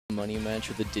money match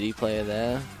with the Diddy player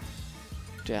there.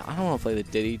 Dude, I don't want to play the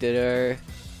Diddy Ditto.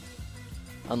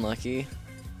 Unlucky.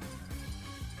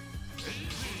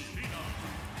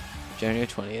 January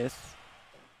 20th.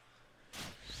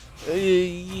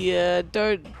 Yeah,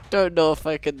 don't know if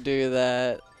I can do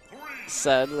that.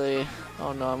 Sadly.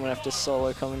 Oh no, I'm gonna have to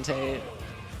solo commentate.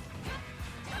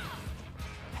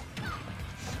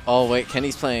 Oh wait,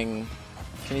 Kenny's playing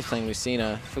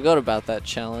Lucina. Forgot about that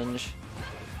challenge.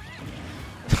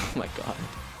 Oh my god.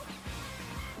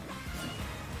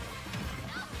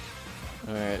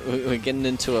 Alright, we're getting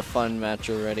into a fun match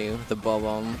already with the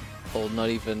Bob-omb pulled not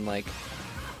even like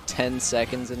 10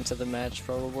 seconds into the match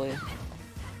probably.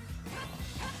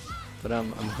 But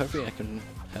I'm hoping I can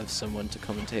have someone to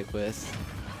commentate with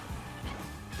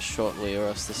shortly, or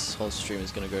else this whole stream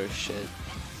is gonna go to shit.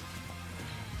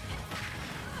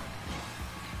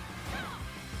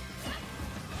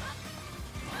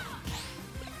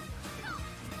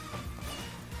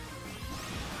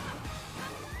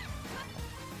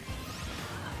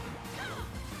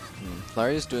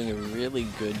 Lari's doing a really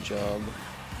good job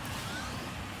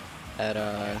at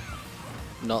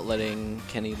not letting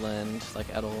Kenny land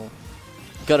like at all.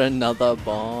 Got another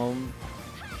bomb.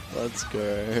 Let's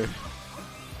go.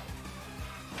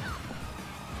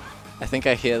 I think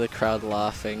I hear the crowd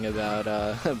laughing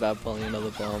about pulling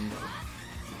another bomb.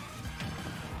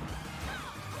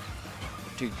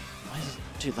 Dude,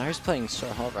 dude, Lari's playing so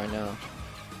hot right now.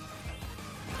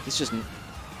 He's just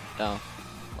oh,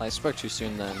 I spoke too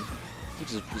soon then. He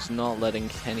just was not letting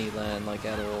Kenny land like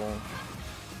at all.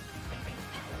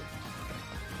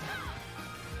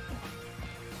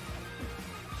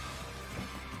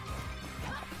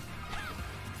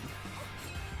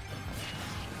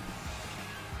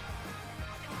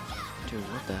 Dude,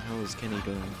 what the hell is Kenny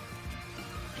doing?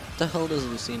 What the hell does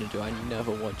Lucina do? I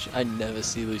never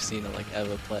see Lucina like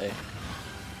ever play.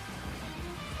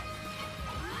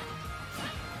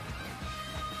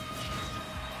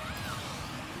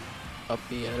 Up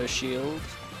he had a shield.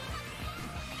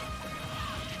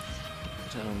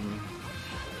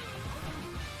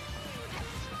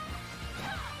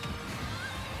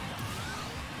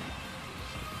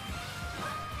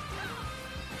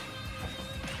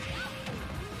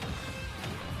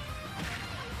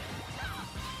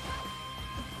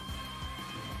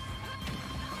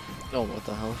 Oh, what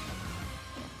the hell?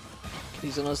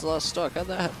 He's on his last stock. How'd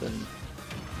that happen?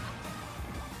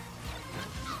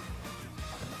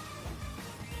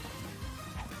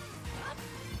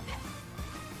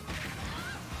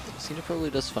 Lucina probably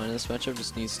does fine in this matchup,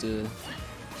 just needs to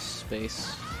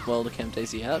space well to camp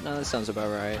Daisy out. No, that sounds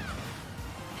about right.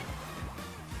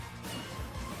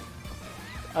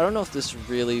 I don't know if this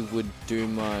really would do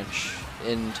much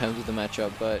in terms of the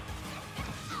matchup, but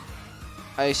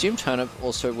I assume turnip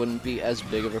also wouldn't be as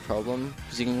big of a problem,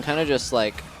 because you can kind of just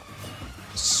like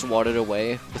swat it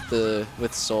away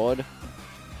with sword.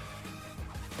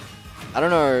 I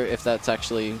don't know if that's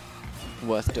actually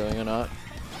worth doing or not.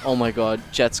 Oh my god,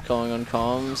 Jet's going on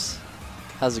comms.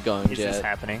 How's it going, Jet? Is this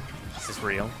happening? Is this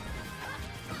real?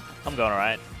 I'm going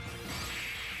alright.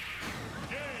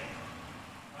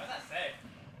 What does that say?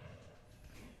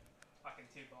 Fucking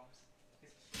 2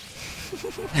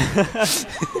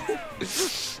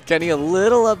 bombs. Getting a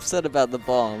little upset about the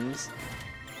bombs.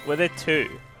 Were there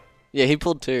 2? Yeah, he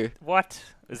pulled 2. What?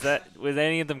 Was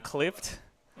any of them clipped?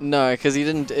 No, because he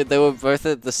didn't. They were both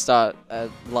at the start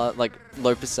at like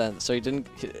low percent, so it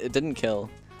didn't kill.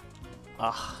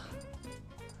 Ah.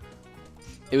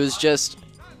 It was just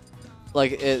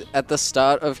like at the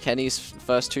start of Kenny's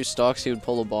first 2 stocks, he would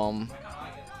pull a bomb.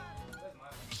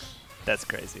 That's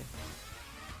crazy.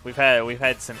 We've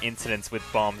had some incidents with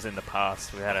bombs in the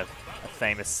past. We had a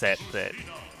famous set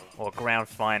or grand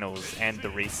finals and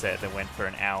the reset that went for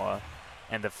an hour,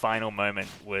 and the final moment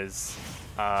was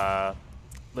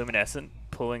Luminescent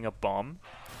pulling a bomb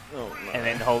and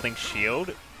then holding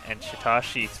shield, and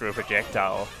Shitashi threw a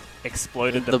projectile,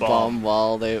 exploded the bomb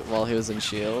while he was in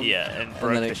shield. Yeah, and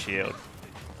broke the shield.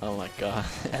 Oh my god.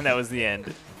 And that was the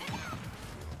end.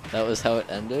 That was how it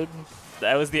ended?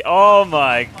 That was the... Oh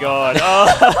my god.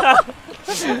 Oh.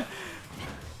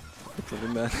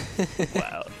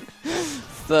 Wow.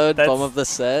 Third bomb of the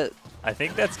set. I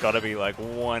think that's got to be like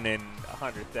 1 in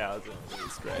 100,000.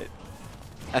 It's great.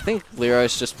 I think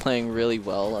Leroy's just playing really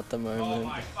well at the moment. Oh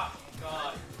my fucking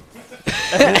god.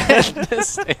 The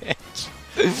stage.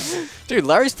 Dude,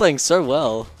 Larry's playing so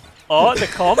well. Oh, the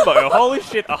combo. Holy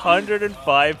shit,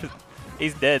 105.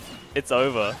 He's dead. It's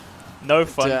over. No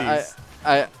fundies.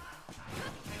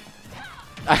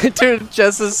 Dude,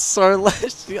 Jess is so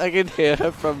loud. I can hear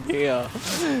her from here.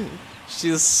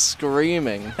 She's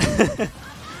screaming.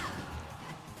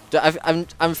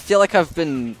 I feel like I've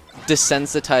been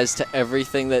desensitized to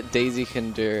everything that Daisy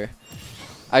can do.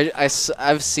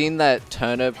 I've seen that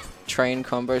turnip train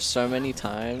combo so many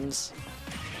times.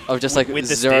 Of just like with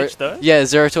the zero, Stitch, though? yeah,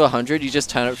 0 to 100. You just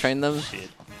turnip train them.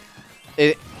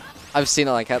 Shit. I've seen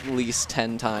it like at least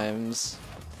 10 times.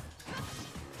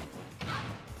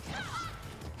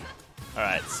 All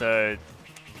right, so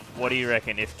what do you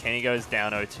reckon? If Kenny goes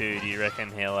down 0-2, do you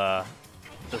reckon he'll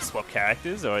just swap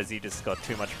characters, or has he just got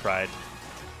too much pride?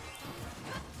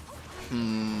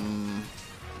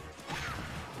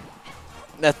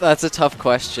 That's a tough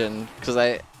question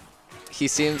because he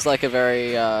seems like a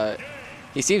very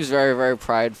he seems very, very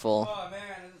prideful. Oh man,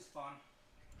 this is fun.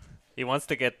 He wants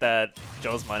to get that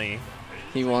Jaws money.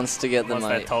 He wants to get the Wants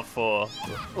money. that top 4.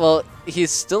 Well, he's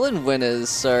still in winners,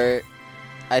 so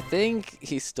I think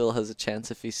he still has a chance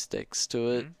if he sticks to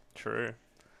it. True.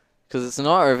 Because it's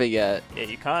not over yet. Yeah,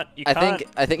 you can't. I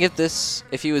think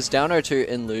if he was down 0-2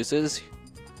 in losers,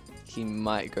 he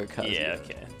might go Kazuya. Yeah,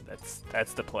 okay.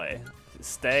 That's the play.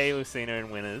 Stay Lucina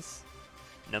in winners,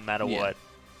 no matter what.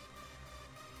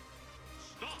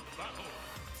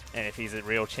 And if he's a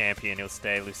real champion, he'll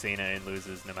stay Lucina in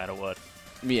losers no matter what.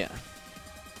 Yeah.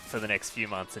 For the next few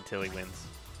months until he wins.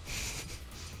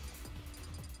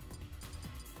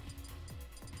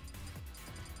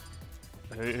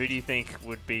 Who do you think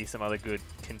would be some other good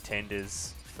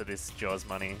contenders for this Jaws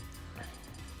money?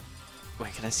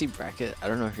 Wait, can I see bracket? I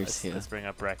don't know who's here. Let's bring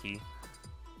up Bracky.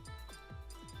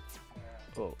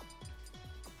 Oh.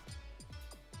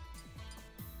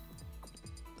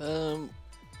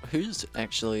 Who's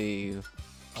actually...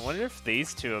 I wonder if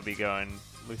these two will be going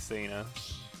Lucina.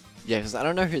 Yeah, because I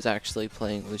don't know who's actually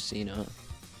playing Lucina.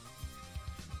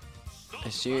 I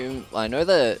assume... I know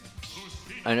that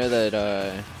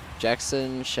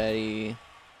Jackson, Shetty,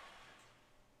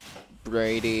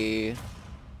 Brady,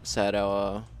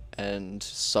 Sadoa, and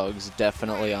Suggs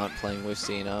definitely aren't playing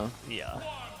Lucina. Yeah.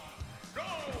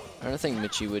 I don't think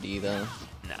Mitchie would either.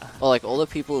 Nah. Well, like all the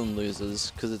people in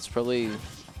losers, because it's probably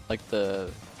like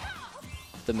the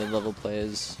mid-level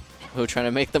players who are trying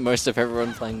to make the most of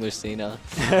everyone playing Lucina.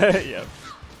 Yep.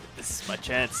 This is my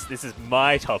chance. This is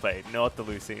my top 8, not the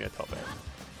Lucina top 8.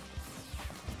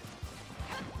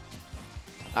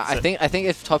 I think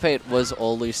if top 8 was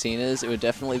all Lucinas, it would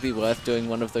definitely be worth doing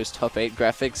one of those top 8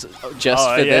 graphics just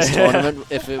for this tournament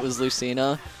if it was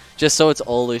Lucina, just so it's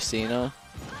all Lucina,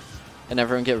 and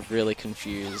everyone get really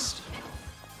confused.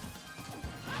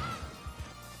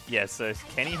 Yeah, so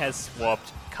Kenny has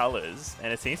swapped colors,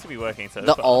 and it seems to be working so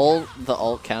The far.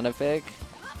 alt counter pick.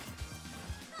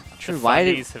 The Why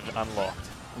funnies have unlocked.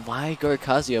 Why go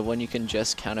Kazuya when you can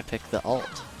just counter pick the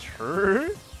alt?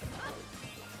 True.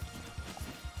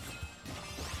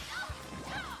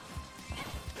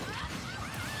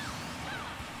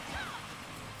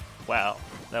 Wow,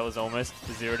 that was almost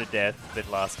 0 to death, but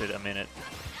lasted a minute.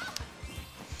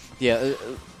 Yeah,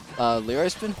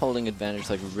 Leroy's been holding advantage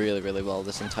like really, really well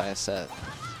this entire set.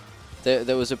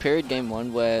 There was a period game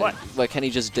 1 where Kenny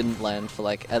just didn't land for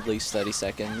like at least 30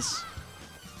 seconds.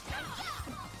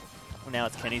 Well, now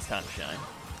it's Kenny's time to shine.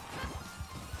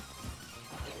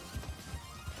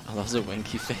 Oh, that was a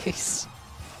winky face.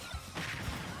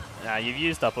 Nah, you've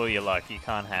used up all your luck. You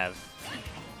can't have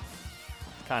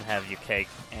your cake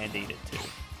and eat it too.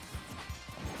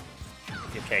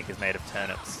 Your cake is made of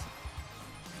turnips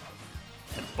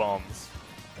and bombs.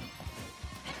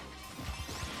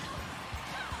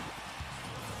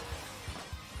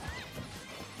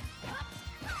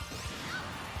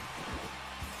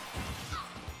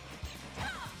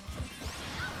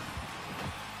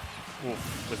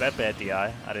 Oof, was that bad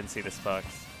DI? I didn't see the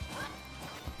sparks.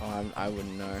 Oh, I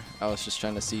wouldn't know. I was just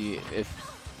trying to see if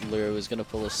Leroy was gonna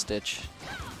pull a Stitch.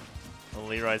 Well,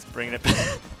 Leroy's bringing it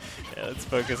back. Yeah, let's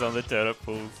focus on the turnip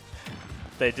pools.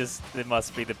 They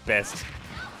must be the best.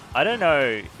 I don't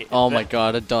know. Oh my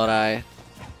god, a dot eye.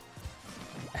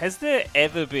 Has there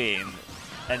ever been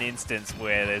an instance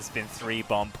where there's been 3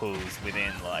 bomb pools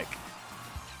within like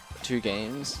 2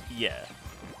 games? Yeah.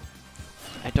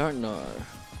 I don't know.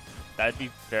 That'd be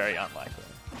very unlikely.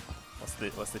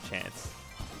 What's the chance?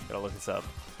 Gotta look this up.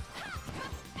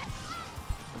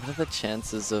 What are the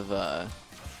chances of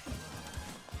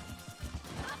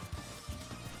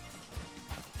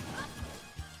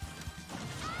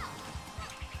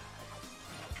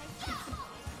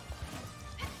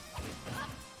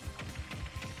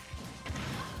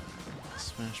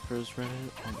Smash Bros. Reddit?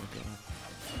 Oh my god.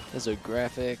 There's a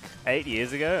graphic. 8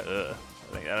 years ago? Ugh.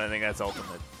 I don't think that's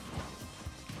ultimate.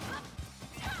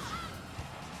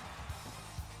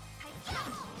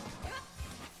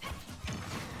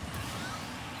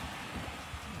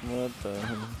 What the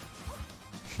hell?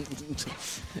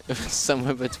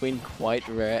 Somewhere between quite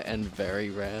rare and very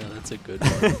rare. That's a good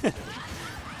one.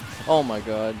 Oh my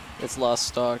god, it's last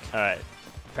stock. Alright.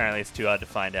 Apparently it's too hard to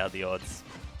find out the odds.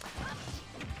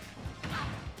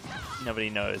 Nobody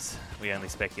knows. We only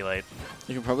speculate.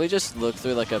 You can probably just look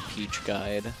through like a Peach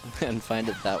guide and find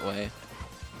it that way.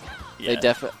 Yeah. They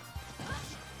definitely.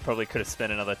 Probably could have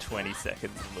spent another 20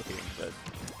 seconds looking, but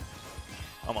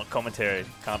I'm on commentary.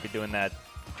 Can't be doing that.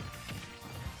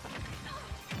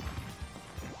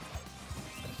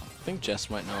 I think Jess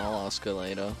might know. I'll ask her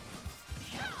later.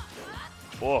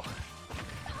 Oh.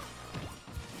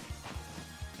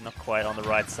 Not quite on the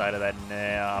right side of that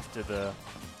now after the...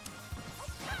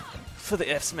 For the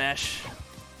F smash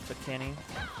for Kenny.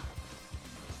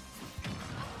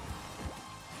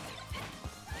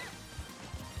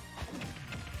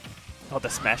 Oh, the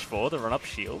smash 4, the run-up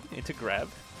shield into grab.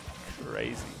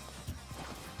 Crazy.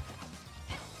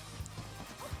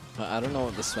 I don't know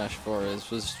what the Smash 4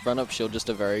 is. Was run-up shield just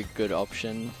a very good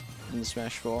option in the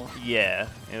Smash 4? Yeah,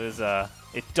 it was,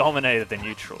 it dominated the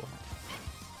neutral.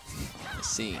 I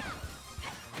see.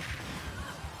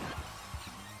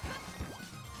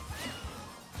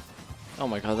 Oh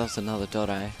my god, that's another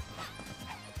Dodai.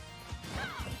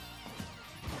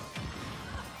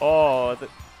 Oh, the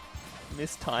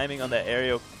missed timing on that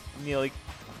aerial, nearly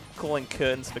calling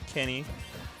curtains for Kenny.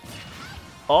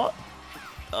 Oh,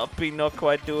 up B not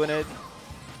quite doing it.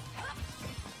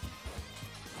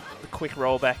 The quick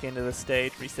roll back into the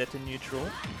stage, reset to neutral.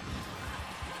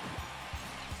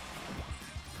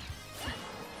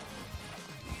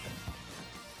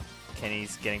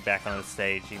 Kenny's getting back on the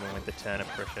stage even with the turn of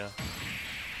pressure.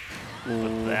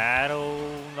 But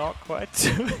that'll not quite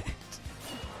do it.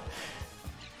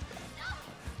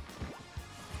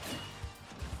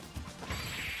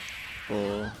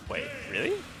 Oh. Wait,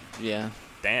 really? Yeah.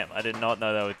 Damn, I did not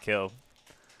know that would kill.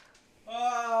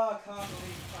 Oh, I can't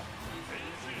believe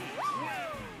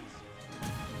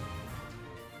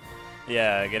fucking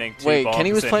Yeah, getting two Wait, bombs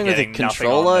Kenny was and playing with a getting nothing on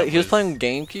controller? it He was playing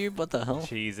GameCube? What the hell?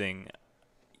 cheesing.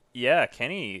 Yeah,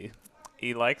 Kenny,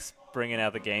 he likes bringing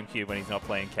out the GameCube when he's not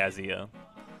playing Kazuya.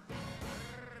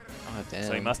 Oh, damn.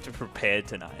 So he must have prepared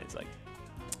tonight. He's like,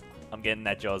 I'm getting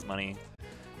that Jaws money.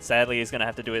 Sadly, he's going to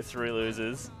have to do it through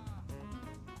losers.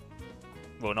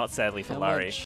 Well, not sadly for How Lari. much?